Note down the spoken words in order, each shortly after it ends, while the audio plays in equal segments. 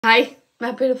Hi,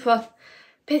 my beautiful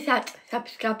Pizza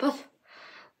subscribers.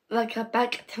 Welcome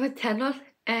back to my channel,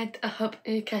 and I hope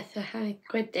you guys are having a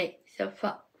great day so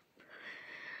far.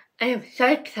 I am so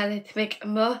excited to make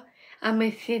more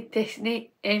amazing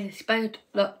Disney inspired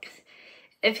looks.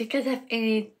 If you guys have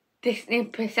any Disney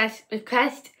princess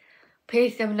requests,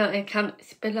 please let me know in the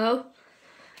comments below.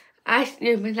 As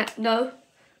you may not know,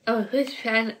 I'm a huge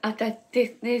fan of the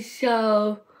Disney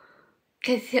show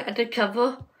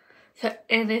Undercover. So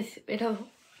in this video,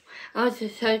 I want to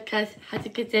show you guys how to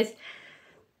get this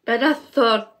better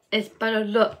thought is better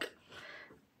look.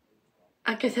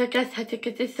 I can show you guys how to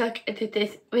get this look into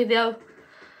this video.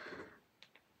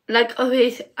 Like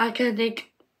always, I can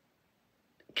link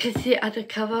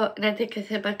Undercover in the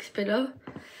description box below.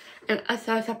 And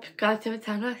also subscribe to my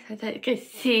channel so that you can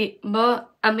see more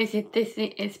amazing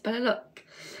Disney inspired look.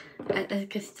 And let's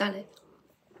get started.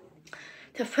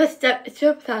 The first step is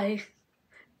to apply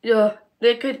your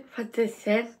liquid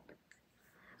foundation.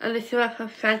 And this is from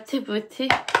FENTY Beauty.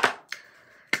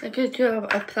 I'm going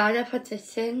to apply the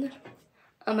foundation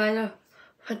on my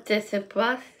foundation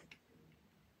brush.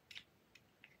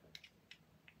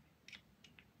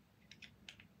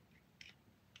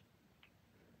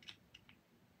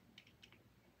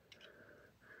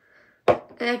 And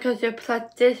I'm going to apply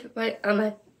this right on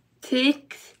my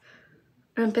cheeks,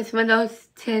 and press my nose,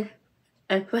 chin,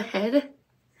 and forehead.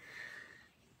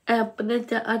 And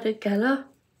blend it all together.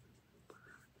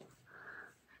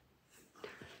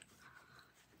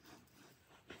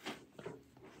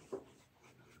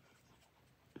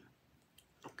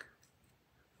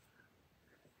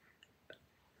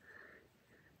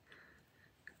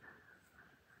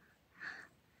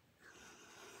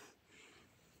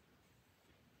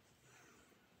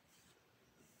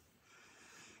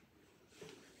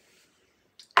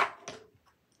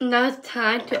 Now it's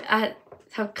time to add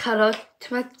some color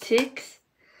to my cheeks.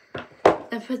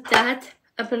 And for that,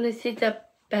 I'm going to use the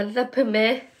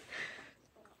Bellapierre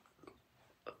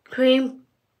cream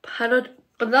powdered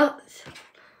blush. I'm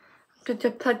going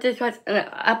to put this right on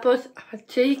the apples of my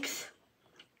cheeks.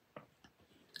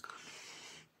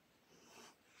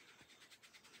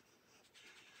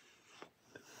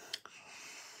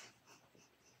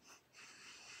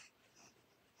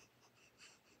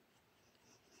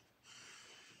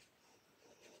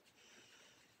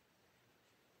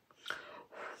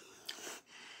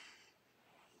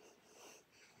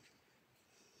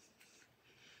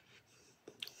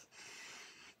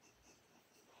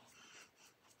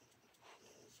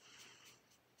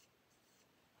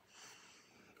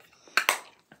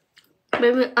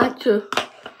 Moving on to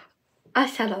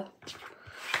eyeshadow.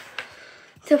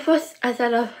 The first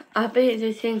eyeshadow I'll be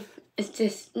using is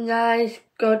this nice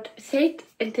gold shade,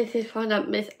 and this is one of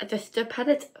Miss Adjuster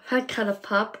palette from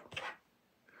Colourpop.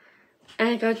 And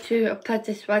I'm going to apply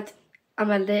this right on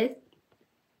my lid.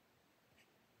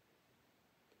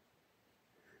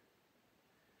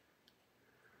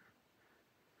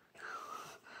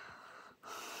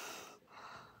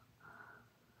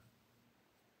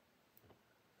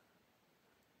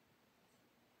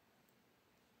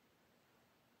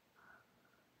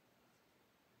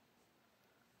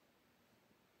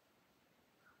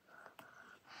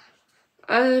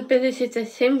 I'm going to use the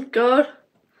same gold.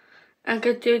 I'm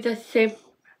going to do the same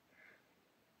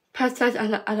passage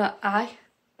on the other eye.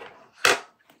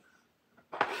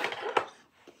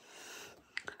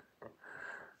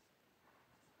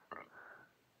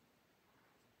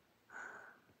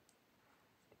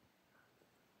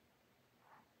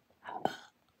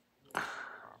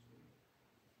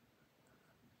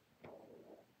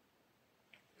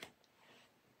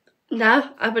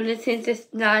 Now I'm going to use this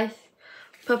nice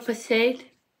purple shade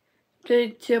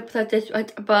to apply this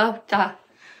right above the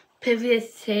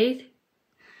previous shade.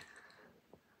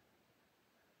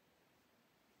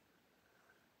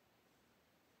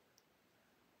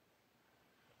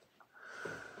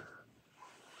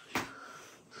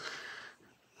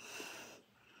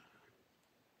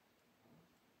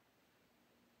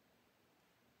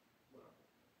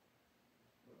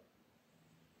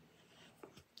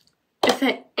 With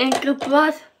an ink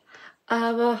brush,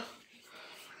 I will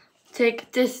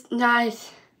take this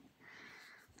nice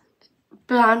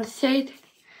brown shade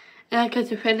and I'm going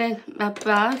to fill in my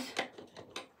brows.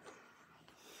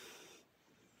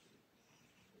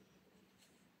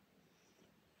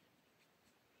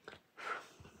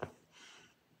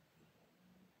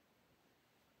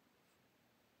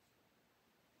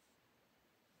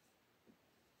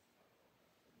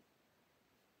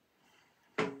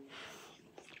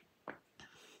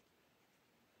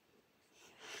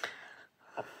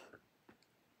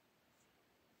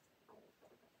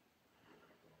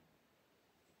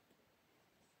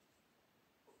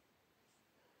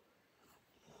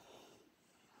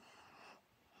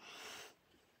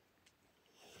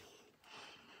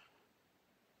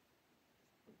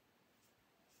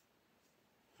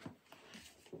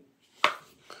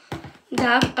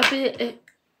 Now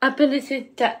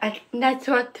ability to act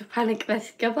natural to panic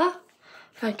mascara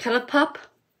from Colourpop.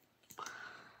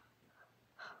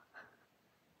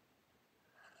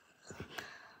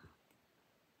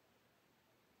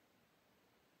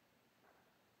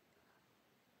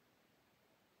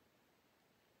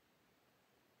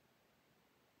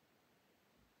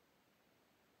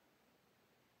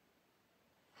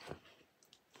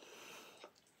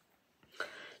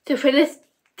 To finish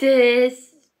this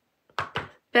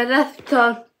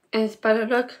Bellapierre inspired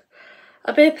look,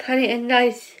 I'll be applying a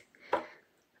nice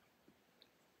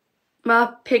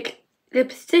matte pink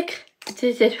lipstick.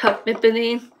 This is from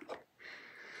Maybelline.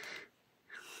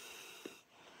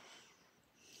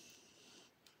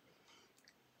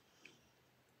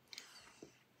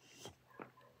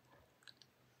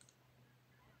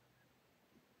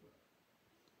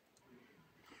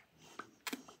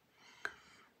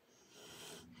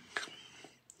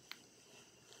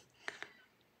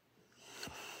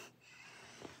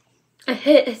 And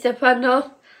here is the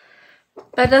final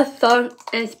Bellapierre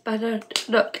inspired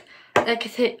look. Like I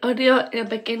said earlier in the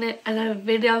beginning of the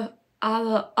video, I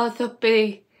will also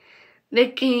be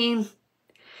linking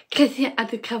kissing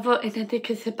Undercover in the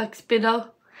description box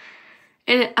below.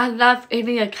 And I love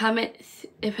reading your comments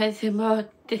if there's more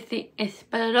Disney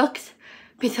inspired looks.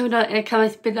 Please let me know in the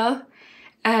comments below.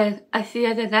 And I'll see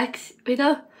you in the next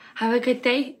video. Have a good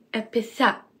day and peace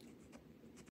out.